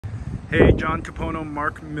Hey, John Capono,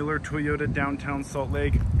 Mark Miller, Toyota, downtown Salt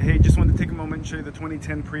Lake. Hey, just wanted to take a moment and show you the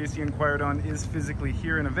 2010 Prius you inquired on is physically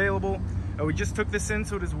here and available. We just took this in,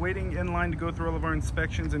 so it is waiting in line to go through all of our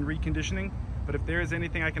inspections and reconditioning. But if there is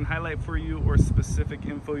anything I can highlight for you or specific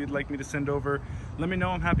info you'd like me to send over, let me know.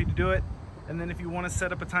 I'm happy to do it. And then if you want to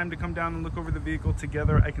set up a time to come down and look over the vehicle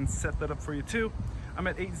together, I can set that up for you too. I'm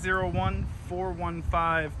at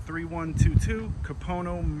 801-415-3122,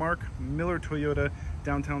 Capono, Mark Miller, Toyota,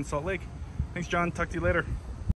 downtown Salt Lake. Thanks, John. Talk to you later.